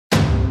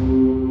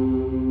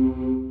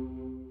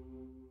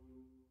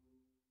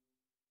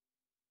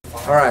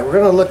All right, we're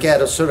going to look at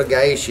O Soto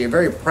Gaeshi, a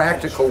very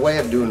practical way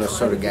of doing O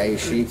Soto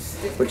Gaeshi,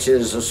 which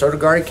is O Soto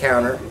Gari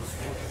counter.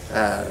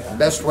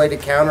 Best way to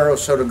counter O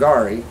Soto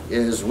Gari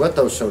is with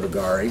O Soto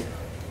Gari,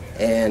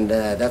 and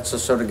that's O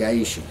Soto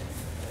Gaeshi.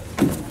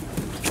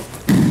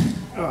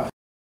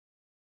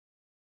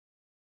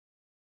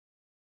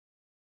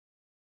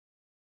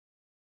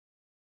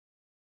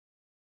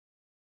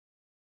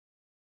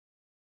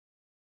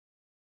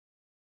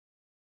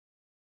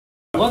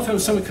 A lot of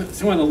times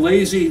someone on a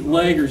lazy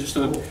leg or just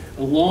a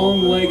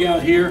long leg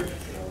out here,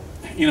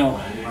 you know,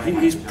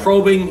 he's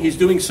probing, he's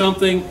doing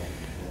something,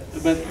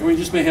 or he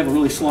just may have a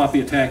really sloppy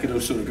attack at O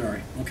Soto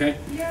Gari, okay?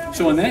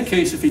 So in that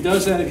case, if he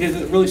does that, if he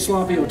has a really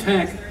sloppy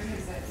attack,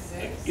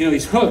 you know,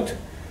 he's hooked.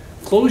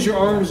 Close your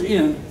arms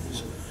in,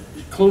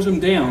 close them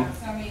down.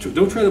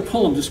 Don't try to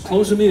pull them, just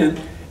close them in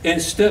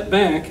and step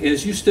back.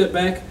 As you step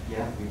back,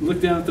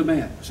 look down at the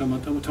mat. So I'm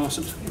going to toss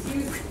him.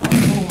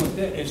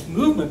 It's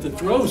movement that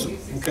throws them,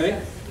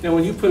 okay? Now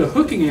when you put a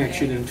hooking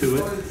action into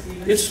it,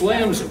 it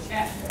slams them.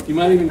 You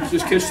might even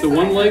just catch the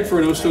one leg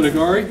for an O Soto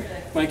Gari,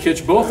 might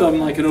catch both of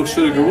them like an O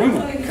Soto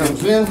Garuma.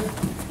 Comes in.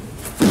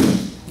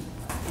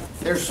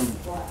 There's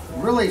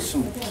really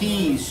some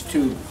keys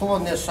to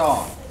pulling this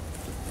off.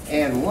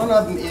 And one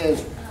of them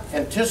is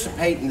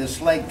anticipating this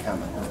leg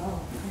coming,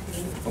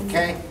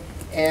 okay?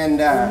 And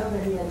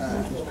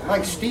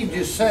like Steve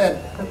just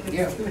said,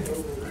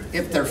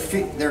 if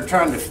they're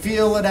trying to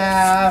feel it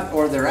out,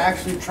 or they're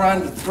actually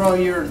trying to throw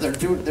you, or they're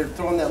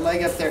throwing that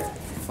leg up there.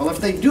 Well, if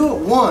they do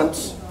it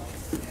once,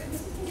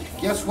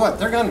 guess what?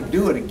 They're going to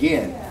do it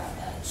again.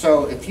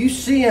 So if you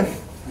see them,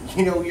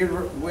 you know,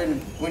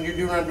 when you're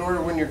doing outdoor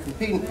or when you're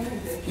competing,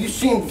 you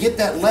see them get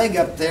that leg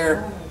up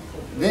there,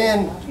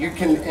 then you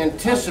can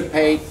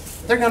anticipate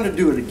they're going to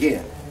do it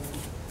again.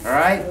 All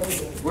right?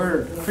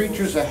 We're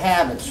creatures of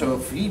habit. So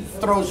if he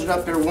throws it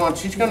up there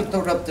once, he's going to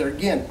throw it up there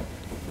again.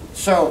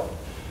 So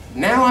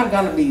now I'm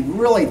going to be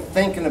really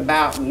thinking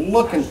about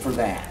looking for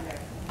that.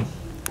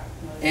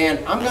 And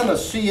I'm going to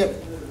see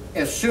it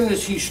as soon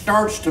as he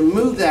starts to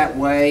move that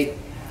way.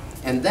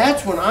 And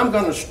that's when I'm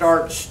going to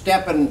start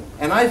stepping.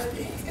 And I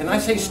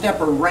say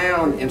step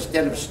around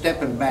instead of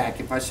stepping back.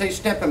 If I say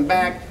stepping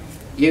back,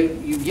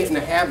 you get in the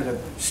habit of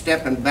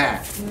stepping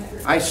back.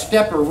 I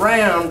step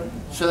around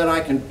so that I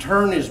can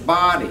turn his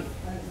body.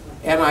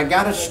 And I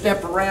got to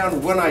step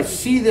around when I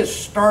see this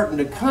starting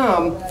to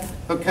come,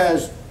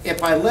 because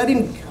if I let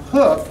him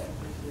hook,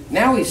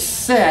 now he's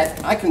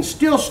set. I can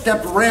still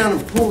step around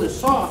and pull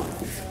this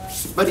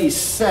off, but he's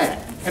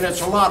set, and it's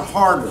a lot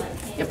harder.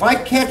 If I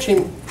catch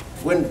him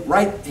when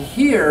right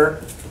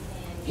here,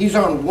 he's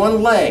on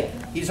one leg,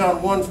 he's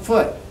on one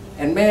foot,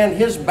 and man,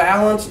 his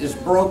balance is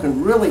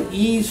broken really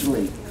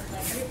easily.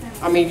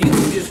 I mean, you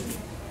can just,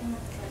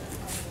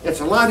 it's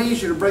a lot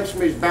easier to break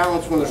somebody's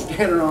balance when they're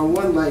standing on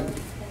one leg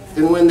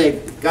than when they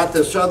got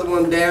this other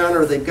one down,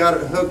 or they got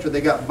it hooked, or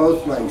they got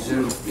both legs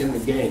in the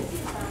game.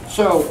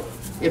 So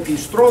if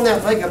he's throwing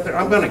that leg up there,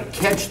 I'm going to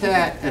catch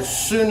that as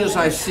soon as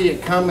I see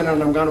it coming,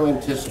 and I'm going to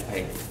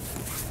anticipate it.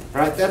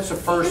 All right, that's the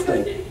first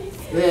thing.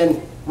 Then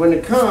when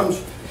it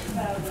comes,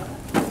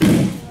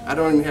 I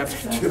don't even have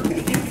to do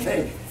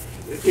anything.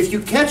 If you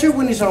catch it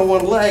when he's on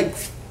one leg,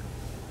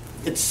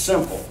 it's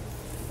simple.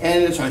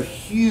 And it's a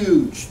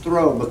huge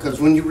throw, because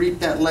when you reap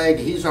that leg,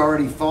 he's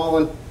already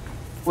fallen.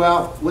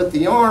 Well, with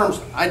the arms,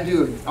 I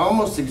do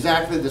almost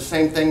exactly the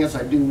same thing as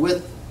I do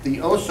with the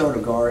O Soto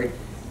Gari.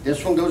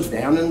 This one goes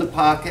down in the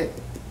pocket,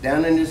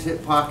 down in his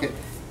hip pocket.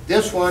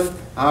 This one,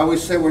 I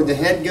always say where the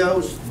head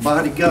goes, the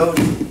body goes.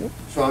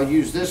 So I'll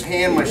use this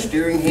hand, my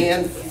steering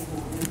hand,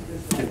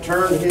 to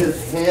turn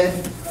his head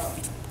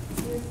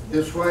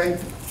this way.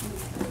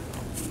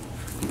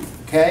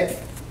 Okay?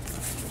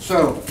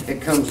 So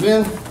it comes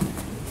in.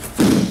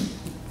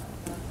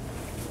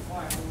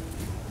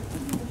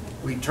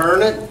 We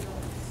turn it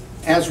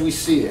as we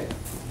see it.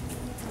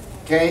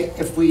 Okay?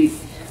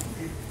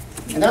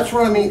 And that's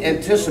what I mean,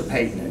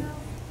 anticipating it.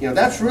 You know,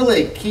 that's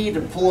really a key to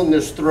pulling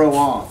this throw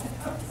off.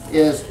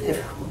 Is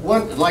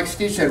like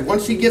Steve said,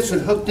 once he gets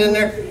it hooked in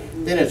there,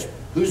 then it's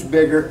who's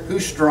bigger,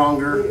 who's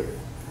stronger.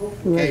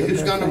 Okay,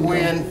 who's going to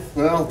win?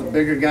 Well, the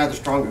bigger guy, the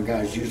stronger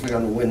guy is usually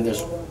going to win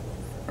this one,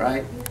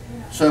 right?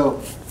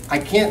 So I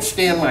can't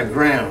stand my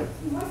ground.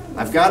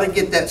 I've got to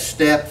get that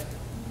step,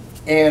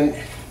 and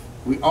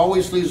we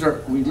always leave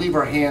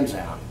our hands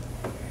out.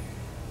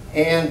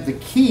 And the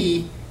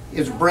key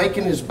is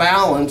breaking his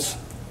balance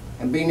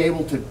and being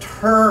able to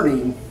turn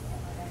him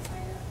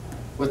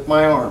with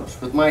my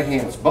arms, with my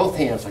hands, both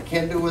hands. I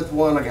can't do it with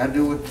one, I got to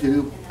do it with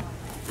two,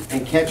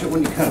 and catch it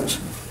when he comes.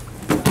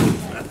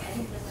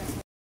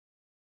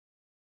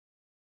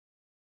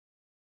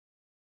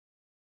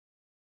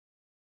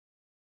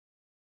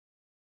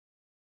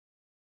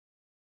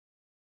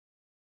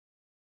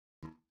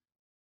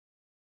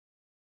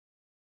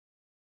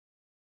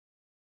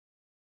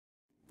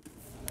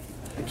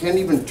 I can't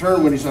even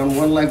turn when he's on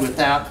one leg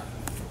without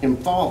him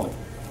falling.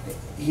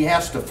 He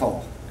has to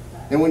fall.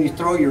 Then when you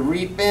throw your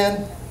reap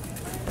in,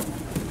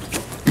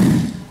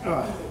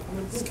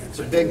 it's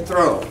a big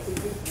throw.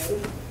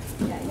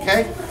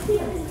 Okay?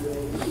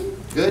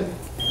 Good?